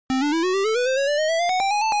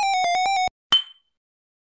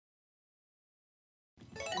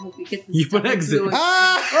hope you get You put exit.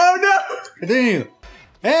 Ah! Oh no! Continue.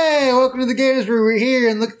 Hey, welcome to the Gators Brewery. We're here,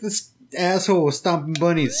 and look at this asshole stomping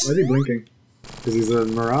bunnies. Why is he blinking? Because he's a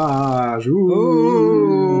mirage.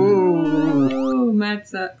 Ooh. Oh, Matt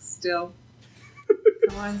sucks still.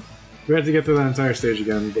 Come on. We had to get through that entire stage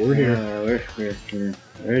again, but we're here.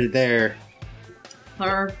 We're there.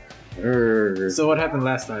 So what happened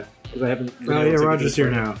last time? I haven't. Oh yeah, Roger's here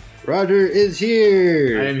now. Roger is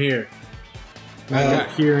here. I am here. I got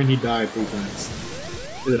here and he died 3 times.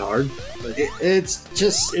 Is it hard? Like, it's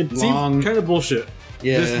just it long. seems kind of bullshit.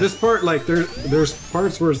 Yeah. This part, like, there's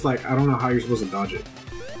parts where it's like I don't know how you're supposed to dodge it.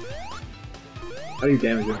 How do you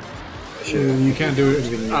damage it? You can't do it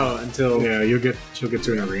until you'll get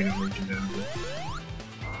to an arena where you can damage it,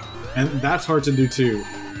 and that's hard to do too.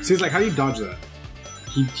 See, it's like, how do you dodge that?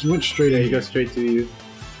 He went straight at you. He goes straight to you.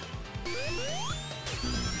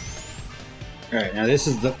 All right, now this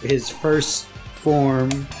is his first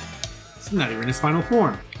form. It's not even his final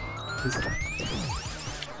form.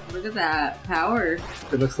 Look at that power.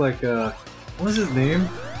 It looks like what was his name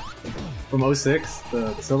from 06?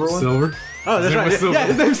 The silver one. Silver. Oh, that's right. Yeah,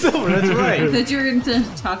 his name's Silver. That's right. I thought you were going to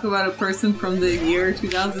talk about a person from the year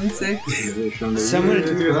 2006. Someone in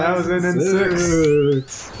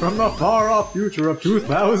 2006. From the far off future of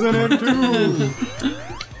 2002.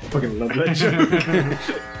 Fucking love that joke.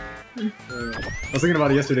 I was thinking about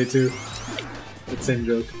it yesterday too. That same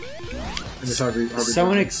joke.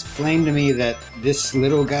 Someone explained to me that this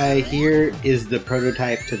little guy here is the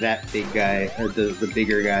prototype to that big guy, or the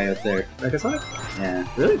bigger guy up there. I guess not. Yeah.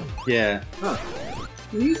 Really? Yeah. Huh.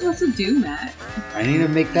 What are you supposed to do, Matt? I need to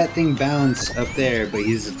make that thing bounce up there, but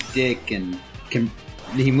he's a dick and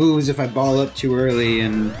he moves if I ball up too early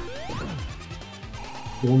and...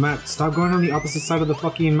 Well, Matt, stop going on the opposite side of the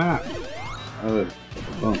fucking map. Oh,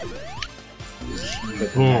 boom.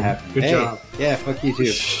 Boom. Good job. Yeah, fuck you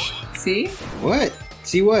too. See? What?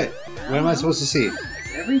 See what? What am I supposed to see?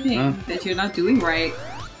 Everything that you're not doing right.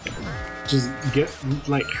 Just get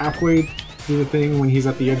like halfway through the thing when he's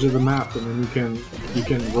at the edge of the map, and then you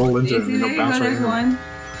can roll into him and he'll bounce right in. One.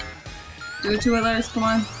 Do it to it, Lars. Come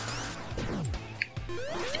on.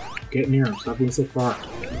 Get near him. Stop being so far.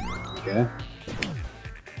 Okay.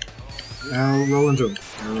 Now roll into him.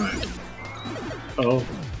 All right. Oh,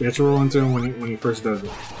 you have to roll into him when he first does it.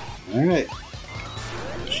 All right.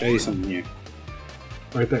 Show you something here.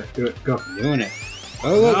 Right there. Do it. Go. Doing it.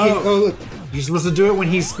 Oh look! No. Oh look! You're supposed to do it when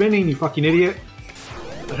he's spinning. You fucking idiot!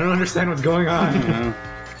 I don't understand what's going on. I don't know.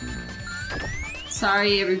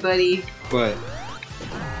 Sorry, everybody. What?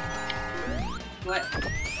 What?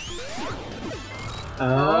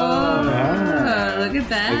 Oh, look at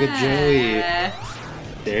that. Look at Joey.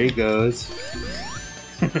 There he goes.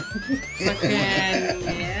 Fucking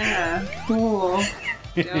yeah. Cool.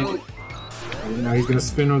 Dope. Now he's gonna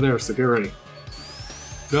spin over there, so get ready.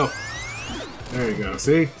 Go. There you go.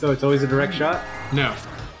 See? So it's always a direct shot? No.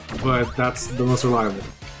 But that's the most reliable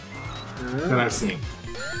that I've seen.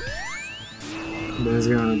 And then he's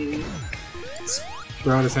gonna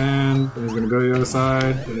throw out his hand, and he's gonna go to the other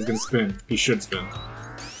side, and he's gonna spin. He should spin.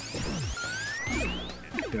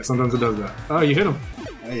 Yeah, sometimes it does that. Oh, you hit him.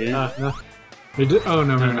 Oh, yeah. No. It did? Oh,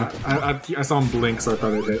 no, no. I saw him blink, so I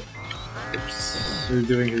thought it hit. Oops. He was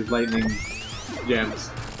doing his lightning jams.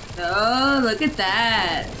 Oh, look at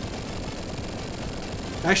that.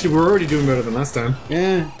 Actually, we're already doing better than last time.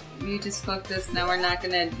 Yeah. You just fucked us. Now we're not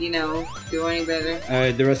gonna, do any better.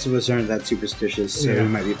 The rest of us aren't that superstitious, so we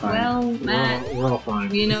might be fine. Well, Matt, we're all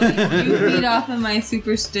fine. you feed off of my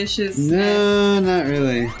superstitious. No, not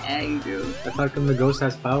really. Yeah, you do. That's how come the ghost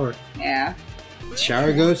has power. Yeah.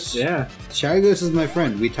 Shower Ghost? Yeah. Shower Ghost is my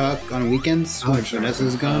friend. We talk on weekends when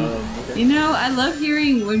Vanessa's gone. Okay. I love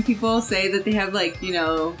hearing when people say that they have,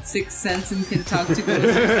 sixth sense and can talk to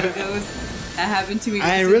ghosts and ghosts. That happened to me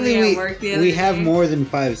recently at work the other we day. have more than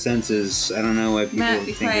 5 senses. I don't know why people Matt,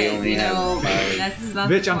 think we only have 5. That's not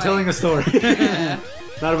Bitch, the I'm point. telling a story. Yeah.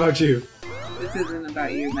 Not about you. This isn't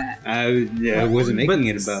about you, Matt. I wasn't making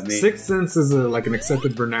it about me. Sixth Sense is like an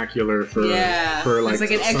accepted vernacular for like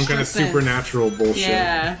an some kind of sense. supernatural bullshit.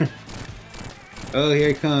 Yeah. Oh, here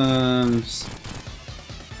it comes.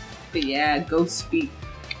 But yeah, ghost speak.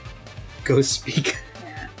 Ghost speak.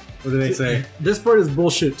 Yeah. What do they say? This part is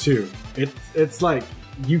bullshit too. It's like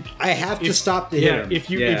you. I have to stop to hit him.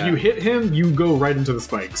 If you hit him, you go right into the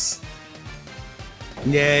spikes.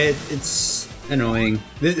 Yeah, it's annoying.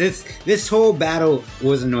 This whole battle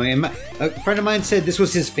was annoying. A friend of mine said this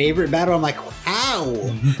was his favorite battle. I'm like, how?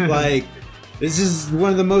 Like, this is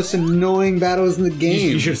one of the most annoying battles in the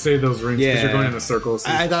game. You should save those rings because you're going in a circle.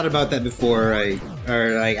 So I thought about that before.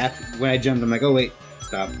 When I jumped, I'm like, oh wait,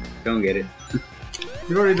 stop, don't get it.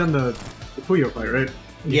 You've already done the Puyo fight, right?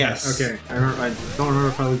 Yes. Okay. I don't remember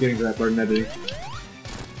if I was getting to that part in editing. So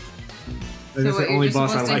what, the only you're boss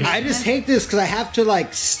I supposed to like. I just hate this because I have to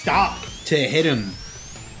like stop to hit him.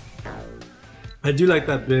 I do like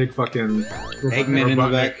that big fucking Eggman in the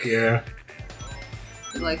back. Yeah,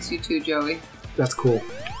 He likes you too, Joey. that's cool.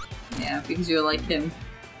 Yeah, because you're like him.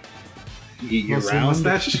 You're Mostly round.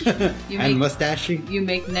 mustache. You And make mustachy. you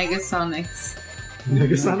make Negasonics.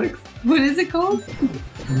 Negasonic. What is it called?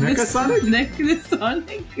 Mechasonic.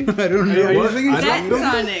 Negasonic. I don't know. Yeah, What?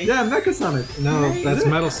 Negasonic. Yeah, Mechasonic. No, Right. that's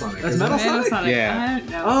Metal Sonic. That's Is it Metal Sonic. Negasonic? Yeah. I don't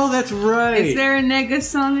know. Oh, that's right. Is there a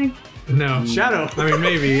Negasonic? No, Shadow. I mean,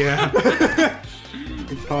 maybe. Yeah.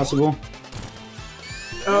 It's possible.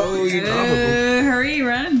 Oh, you probably. Hurry,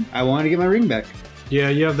 run. I want to get my ring back. Yeah,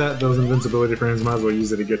 you have those invincibility frames. Might as well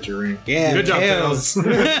use it to get your ring. Yeah. Good job, Tails.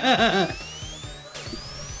 Tails.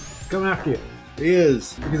 Coming after you. He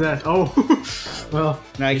is. Look at that. Oh, well.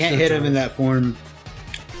 No, I can't should hit him try. in that form.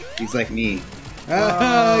 He's like me.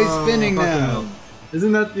 Oh, he's spinning fucking now. hell.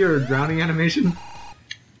 Isn't that your drowning animation?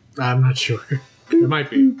 I'm not sure. It might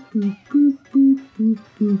be.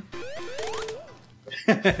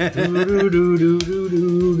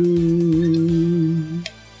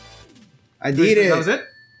 I did it. That was it?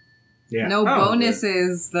 Yeah. No Oh,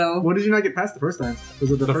 bonuses though. What did you not get past the first time?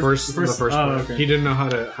 Was it the first the first part. part. Okay. He didn't know how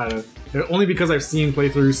to. Only because I've seen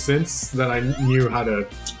playthroughs since that I knew how to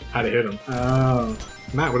hit him. Oh.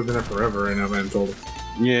 Matt would have been there forever right now, man. Told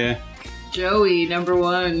him. Yeah. Joey, number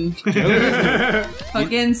one.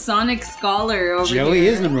 Fucking Sonic Scholar over Joey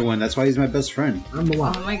here. is number one. That's why he's my best friend. I'm the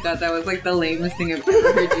one. Oh my god, that was like the lamest thing I've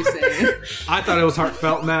ever heard you say. I thought it was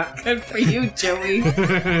heartfelt, Matt. Good for you, Joey.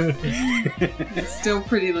 It's still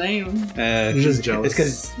pretty lame. You're just jealous.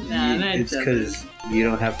 It's because Nah, not it's jealous. because you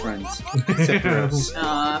don't have friends except for us.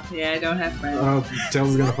 Yeah, I don't have friends. Oh,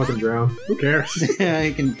 Tails is gonna fucking drown. Who cares? Yeah,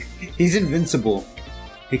 he's invincible.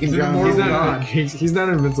 He can drown. He's people. not, he's not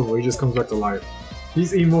invincible. He just comes back to life.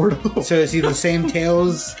 He's immortal. So is he the same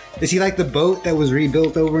Tails? Is he like the boat that was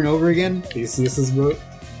rebuilt over and over again? Theseus's boat.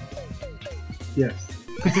 Yes.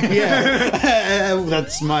 Yeah,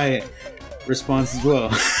 that's my response as well.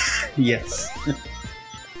 Yes. I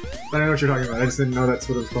don't know what you're talking about. I just didn't know that's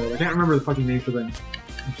what it was called. I can't remember the fucking name for them.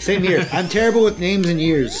 Same here. I'm terrible with names and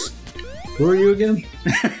years. Who are you again?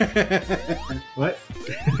 What?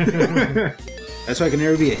 That's why I can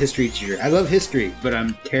never be a history teacher. I love history, but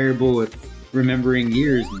I'm terrible with remembering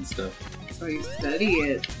years and stuff. So you study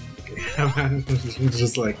it. It's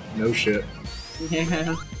just like, no shit.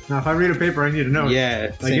 Yeah. Now, if I read a paper, I need to know it. Yeah,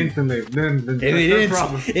 Like, same. instantly. Then that's If their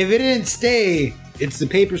problem. it didn't stay, it's the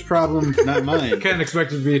paper's problem, not mine. Can't expect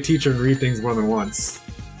to be a teacher and read things more than once.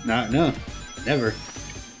 No, never.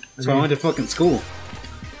 That's why I went to fucking school.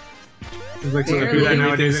 It's like, so Barely. people can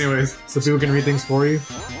nowadays anyways. So people can read things for you.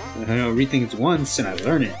 I don't know, read things once and I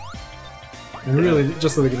learn it. And really,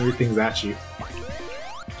 just so they can read things at you.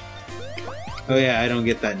 Oh yeah, I don't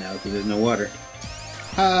get that now because there's no water.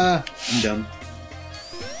 I'm dumb.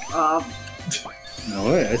 No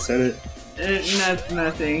way, I said it.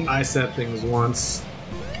 Nothing. I said things once.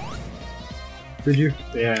 Did you?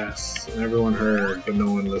 Yes. And everyone heard, but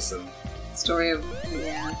no one listened. Story of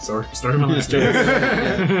Story of my life.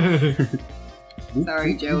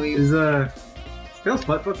 Sorry, Joey. Is Tails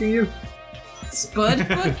butt fucking you? Spud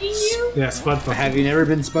fucking you? Yeah, spud fucking. Have you never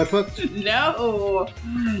been spud fucked? No.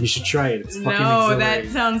 You should try it. It's fucking No, that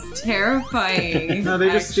exhilarating. sounds terrifying. No, they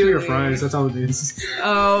just steal your actually. fries. That's all it means.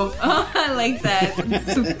 Oh, I like that.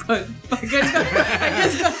 Spud fuck. I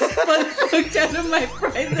just got spud fucked out of my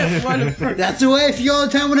fries at one point. That's the way I feel all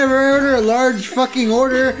the time whenever I order a large fucking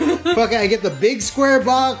order. Fucking, I get the big square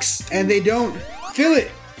box and they don't fill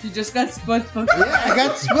it. You just got spud fucked. Yeah, I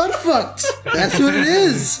got spud fucked. That's what it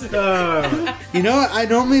is. You know what? I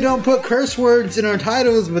normally don't put curse words in our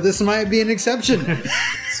titles, but this might be an exception.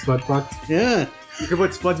 Spud fucked. Yeah. You could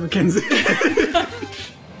put Spuds McKenzie.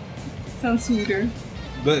 Sounds sweeter.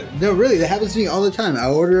 But no, really, that happens to me all the time. I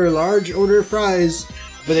order a large order of fries,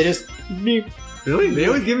 but they just beep. Really? They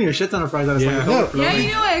always give me a shit ton of fries. Yeah. No. Yeah,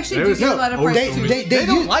 you know, I actually do There's- get a lot of fries. They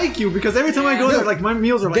don't like you because every time I go Yeah. there, like my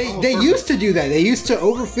meals are like. They used to do that. They used to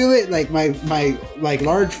overfill it, like my like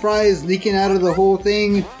large fries leaking out of the whole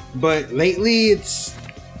thing. But lately, it's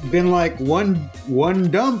been like one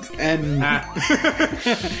dump, and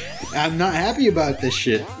I'm not happy about this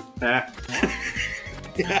shit.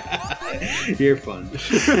 You're fun.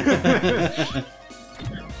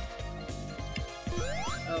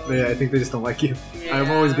 But yeah, I think they just don't like you. Yeah.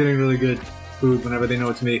 I'm always getting really good food whenever they know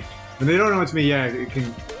it's me. When they don't know it's me, yeah,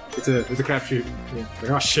 it's a crapshoot. Yeah.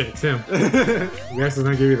 Like, oh shit, it's him. The guy's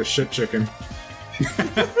gonna give you the shit chicken.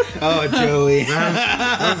 Oh, Joey.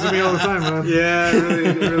 Happens to me all the time, man. Yeah,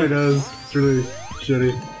 it really does. It's really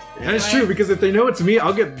shitty. And it's true, because if they know it's me,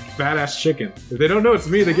 I'll get badass chicken. If they don't know it's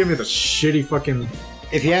me, they give me the shitty fucking...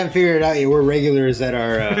 If you haven't figured it out yet, we're regulars at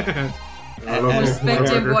our...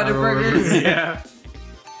 respective Whataburgers. Yeah.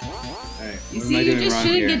 Alright, You see, you just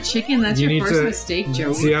shouldn't get chicken. That's your first mistake,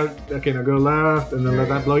 Joey. See how... Okay, now go left, and then let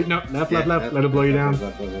that blow you... No, left, let it blow you down.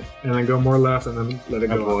 Left. And then go more left, and then let it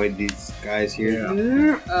go Avoid these guys here.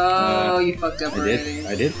 Yeah. Oh, you fucked up already.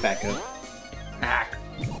 I did back up. Back.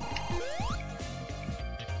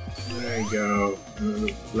 There you go.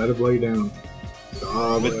 Let it blow you down.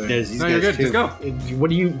 Oh, But there's these No, guys you're good. too. Just go. what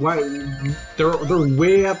do you... Why... They're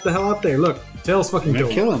way up the hell up there. Look, Tails fucking I'm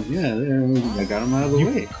killed gonna him. kill him. Yeah, I got him out of the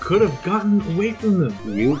way. You could have gotten away from them.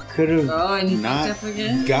 You could have Oh, and you not fucked up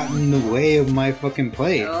again? gotten in the way of my fucking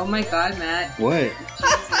play. Oh my god, Matt. What?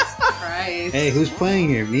 Jesus Christ. Hey, who's playing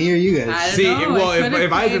here? Me or you guys? I don't See, know. well, I could've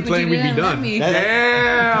if I had been but playing, you we'd be didn't let done. me.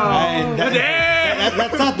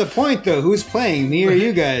 That's not the point, though. Who's playing? Me or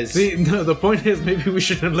you guys? See, no, the point is maybe we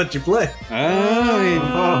shouldn't have let you play.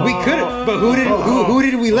 Oh, we could have. But who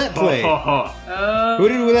did we let play? Who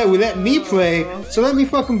did we let? We let me play. So let me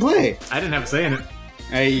fucking play. I didn't have a say in it.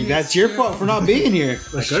 Hey, that's your fault for not being here.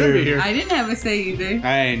 I couldn't be here. I didn't have a say either.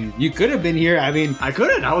 And you could have been here. I mean, I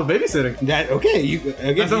couldn't. I was babysitting. that okay? You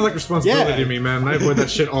again, That sounds like responsibility to me, man. I avoid that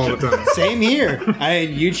shit all the time. Same here.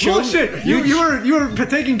 You chose. Bullshit! You were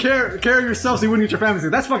taking care of yourself so you wouldn't eat your family.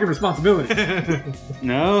 That's fucking responsibility.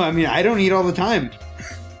 No, I mean I don't eat all the time.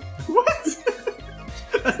 What?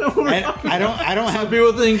 That's not what we're And talking I don't have.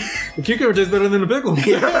 People think the cucumber tastes better than the pickle.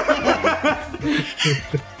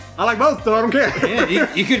 I like both, so I don't care.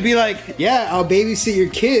 Yeah, you could be like, yeah, I'll babysit your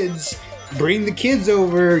kids. Bring the kids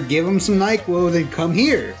over, give them some NyQuil, then come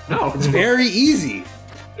here. No. It's very easy.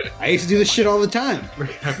 I used to do this shit all the time.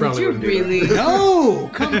 I probably Would wouldn't you do that. really? No,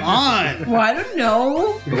 come on. Well, I don't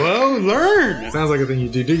know. Well, learn. Sounds like a thing you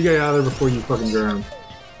do. Do you get out of there before you fucking drown?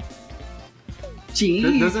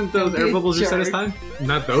 Jeez. Doesn't those air bubbles reset as time?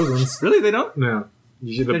 Not those ones. Really? They don't? No.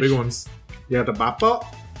 You get the big ones. You got the boppo.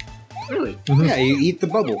 Really? Yeah, you eat the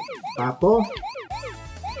bubble. Boppo.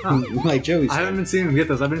 Like Joey I said. haven't been seeing them get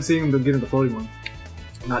those. I've been seeing them getting the floating one.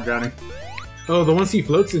 Not drowning. Oh, the ones he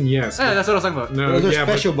floats in, yes. Yeah, that's what I was talking about. No, Those are yeah,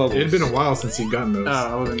 special but bubbles. it'd been a while since he'd gotten those. Oh,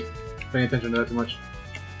 I wasn't paying attention to that too much.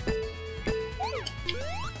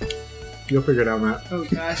 You'll figure it out, Matt. Oh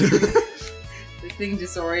gosh. This thing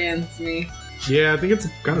disorients me. Yeah, I think it's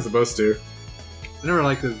kind of supposed to. I never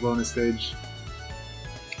liked this bonus stage.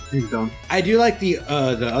 He's dumb. I do like the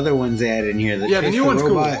other ones they had in here. Yeah, the Chase new one's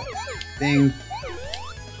cool. robot thing.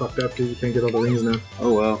 Fucked up because you can't get all the rings now.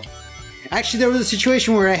 Oh well. Actually, there was a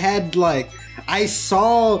situation where I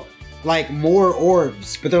saw more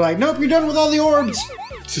orbs, but they're like, nope, you're done with all the orbs.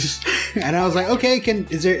 And I was like, okay,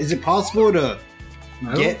 is it possible to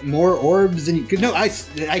get more orbs? And you could no, I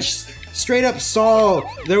straight up saw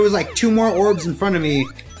there was 2 more orbs in front of me.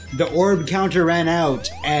 The orb counter ran out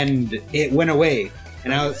and it went away.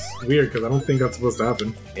 And I was Weird, because I don't think that's supposed to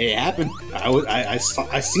happen. it happened. I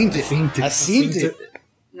seen it. I seen it.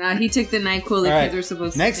 Nah, he took the NyQuil that All kids are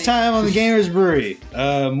supposed to Next take. time on the Gamers Brewery,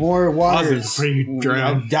 more waters. Before you drown.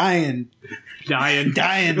 I'm dying. Dying.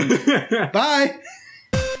 Bye.